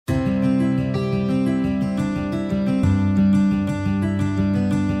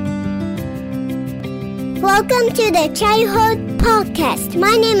Welcome to the Childhood Podcast.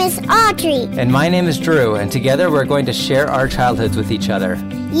 My name is Audrey. And my name is Drew, and together we're going to share our childhoods with each other.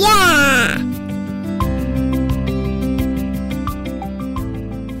 Yeah!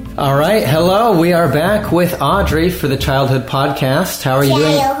 All right, hello. We are back with Audrey for the Childhood Podcast. How are you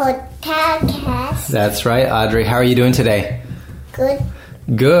doing? Childhood Podcast. That's right, Audrey. How are you doing today? Good.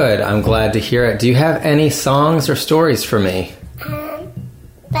 Good. I'm glad to hear it. Do you have any songs or stories for me?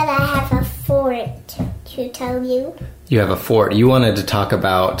 But I have a fort to tell you. You have a fort. You wanted to talk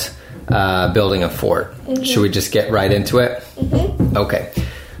about building a fort. Mm-hmm. Should we just get right into it? Mm-hmm. Okay.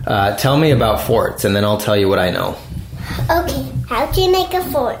 Tell me about forts, and then I'll tell you what I know. Okay, how do you make a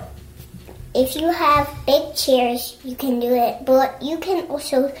fort? If you have big chairs, you can do it, but you can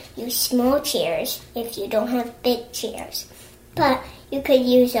also use small chairs if you don't have big chairs. But you could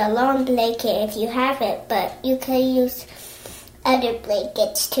use a long blanket if you have it, but you could use other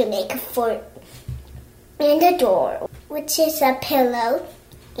blankets to make a fort. And a door, which is a pillow,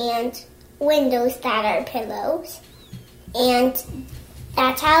 and windows that are pillows. And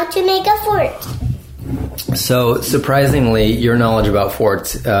that's how to make a fort. So, surprisingly, your knowledge about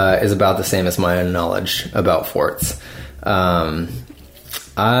forts is about the same as my knowledge about forts. I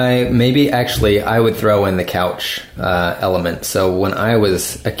would throw in the couch element. So when I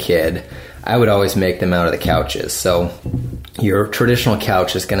was a kid, I would always make them out of the couches. So your traditional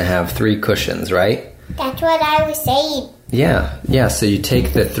couch is going to have 3 cushions, right? That's what I was saying. Yeah. So you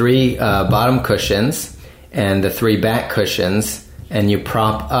take the 3 bottom cushions and the 3 back cushions, and you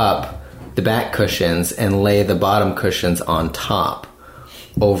prop up the back cushions and lay the bottom cushions on top,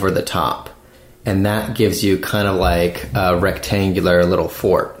 over the top. And that gives you kind of like a rectangular little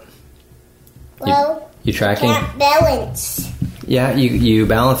fort. Well, you tracking? You can't balance. Yeah, you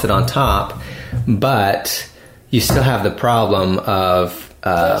balance it on top, but you still have the problem of...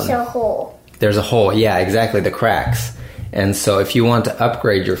 there's a hole. There's a hole, yeah, exactly, the cracks. And so if you want to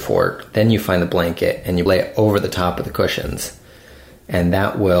upgrade your fort, then you find the blanket and you lay it over the top of the cushions. And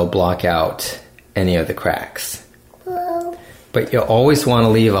that will block out any of the cracks. Well, but you always want to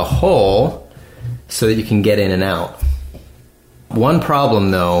leave a hole so that you can get in and out. One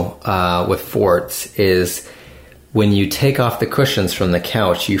problem, though, with forts is when you take off the cushions from the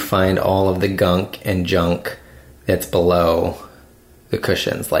couch, you find all of the gunk and junk that's below the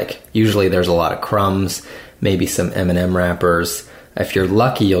cushions. Like, usually there's a lot of crumbs, maybe some M&M wrappers. If you're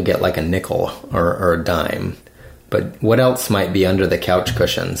lucky, you'll get like a nickel or a dime. But what else might be under the couch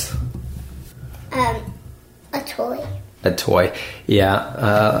cushions? A toy. A toy.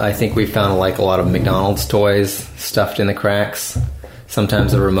 Yeah, I think we found like a lot of McDonald's toys stuffed in the cracks.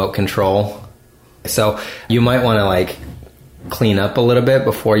 Sometimes a remote control. So you might want to like clean up a little bit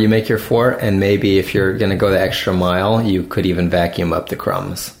before you make your fort, and maybe if you're going to go the extra mile, you could even vacuum up the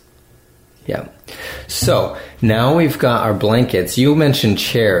crumbs. Yeah. So now we've got our blankets. You mentioned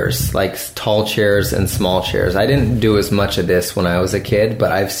chairs, like tall chairs and small chairs. I didn't do as much of this when I was a kid,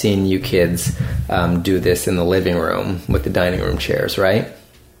 but I've seen you kids do this in the living room with the dining room chairs, right?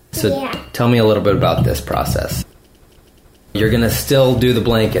 So yeah. Tell me a little bit about this process. You're going to still do the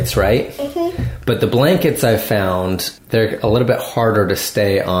blankets, right? Mm-hmm. But the blankets I've found, they're a little bit harder to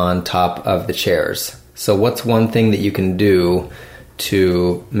stay on top of the chairs. So what's one thing that you can do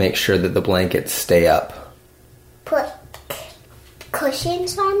to make sure that the blankets stay up? Put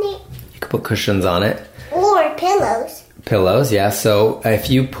cushions on it. You could put cushions on it. Or pillows. Pillows, yeah. So if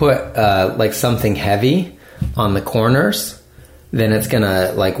you put like something heavy on the corners, then it's going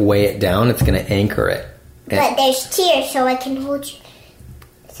to like weigh it down. It's going to anchor it. But there's chairs so I can hold you,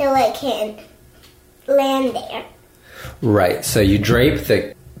 so I can land there. Right. So you drape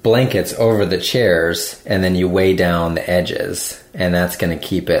the blankets over the chairs, and then you weigh down the edges, and that's going to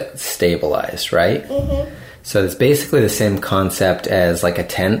keep it stabilized, right? Mm-hmm. So it's basically the same concept as like a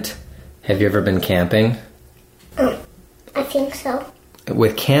tent. Have you ever been camping? I think so.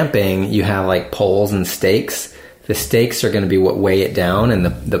 With camping, you have like poles and stakes. The stakes are going to be what weigh it down, and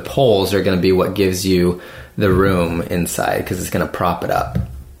the poles are going to be what gives you the room inside, because it's going to prop it up.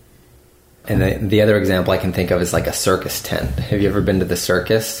 And the other example I can think of is like a circus tent. Have you ever been to the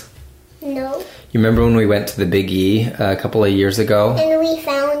circus? No. You remember when we went to the Big E a couple of years ago? And we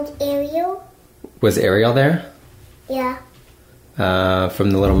found Ariel. Was Ariel there? Yeah.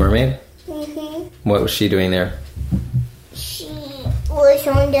 From The Little Mermaid? Mm-hmm. What was she doing there? She was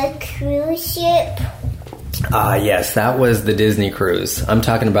on the cruise ship. Yes, that was the Disney cruise. I'm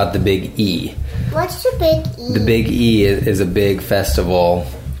talking about the Big E. What's the Big E? The Big E is a big festival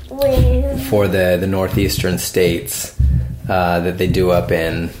for the northeastern states that they do up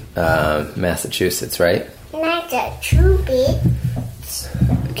in Massachusetts, right? Massachusetts.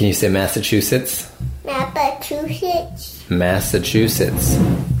 Can you say Massachusetts? Massachusetts. Massachusetts.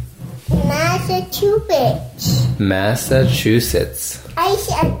 Massachusetts. Massachusetts. I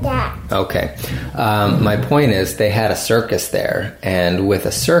said that. Okay. My point is they had a circus there, and with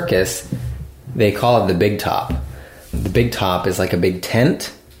a circus, they call it the Big Top. The Big Top is like a big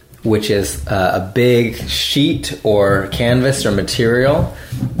tent, which is a big sheet or canvas or material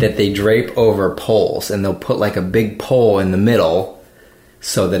that they drape over poles, and they'll put like a big pole in the middle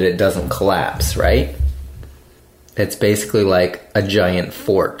so that it doesn't collapse, right? It's basically like a giant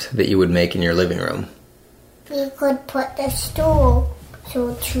fort that you would make in your living room. You could put the stool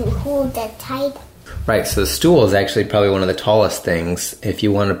so to hold it tight. Right, so the stool is actually probably one of the tallest things. If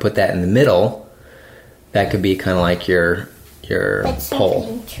you want to put that in the middle, that could be kind of like your But pole.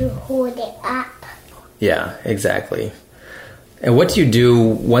 something to hold it up. Yeah, exactly. And what do you do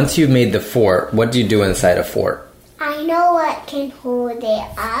once you've made the fort? What do you do inside a fort? I know what can hold it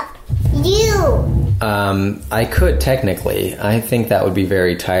up. You! I could technically. I think that would be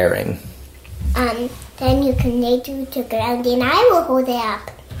very tiring. Then you can lay to the ground and I will hold it up.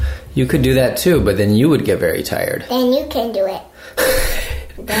 You could do that too, but then you would get very tired. Then you can do it.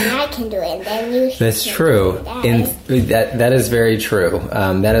 Then I can do it. And then you That's can true. do that. That is very true.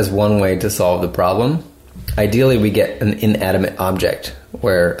 That is one way to solve the problem. Ideally, we get an inanimate object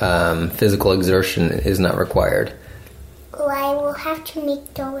where physical exertion is not required. Oh, I will have to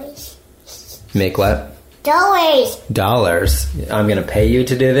make dollars. Make what? Dollars! Dollars. I'm going to pay you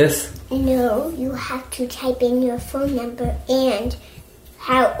to do this? No, you have to type in your phone number and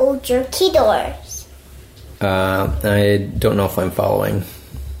how old your kid is. I don't know if I'm following.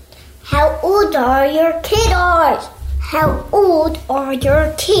 How old are your kiddos? How old are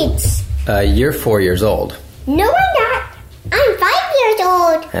your kids? You're 4 years old. No, I'm not. I'm 5 years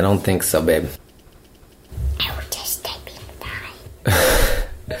old. I don't think so, babe. I will just type in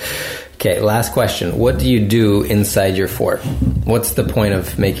 5. Okay, last question. What do you do inside your fort? What's the point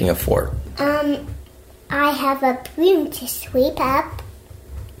of making a fort? I have a broom to sweep up.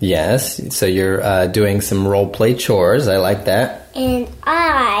 Yes, so you're doing some role play chores. I like that. And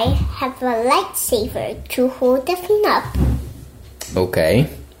I have a lightsaber to hold the thing up. Okay,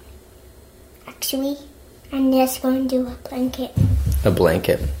 Actually, I'm just going to do a blanket. a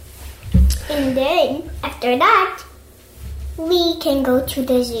blanket. And then, after that, we can go to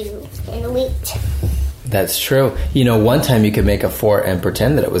the zoo and wait. That's true. You know, one time you could make a fort and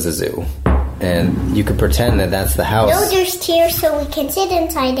pretend that it was a zoo. And you could pretend that that's the house. No, there's chairs so we can sit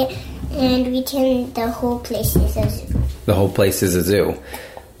inside it and the whole place is a zoo. The whole place is a zoo.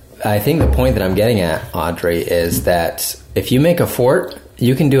 I think the point that I'm getting at, Audrey, is that if you make a fort,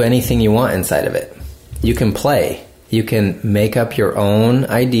 you can do anything you want inside of it. You can play. You can make up your own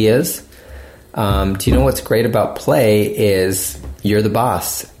ideas. Do you know what's great about play is you're the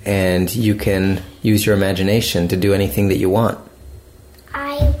boss and you can use your imagination to do anything that you want.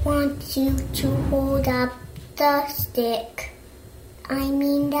 I want you to hold up the stick. I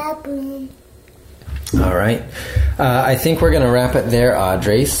mean the broom. All right. I think we're going to wrap it there,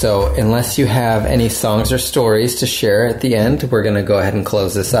 Audrey. So unless you have any songs or stories to share at the end, we're going to go ahead and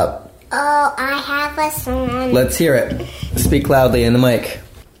close this up. Oh, I have a song. Let's hear it. Speak loudly in the mic.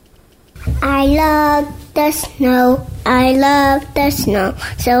 I love the snow. I love the snow.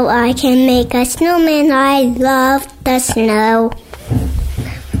 So I can make a snowman. I love the snow.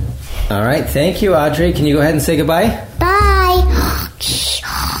 All right. Thank you, Audrey. Can you go ahead and say goodbye? Bye.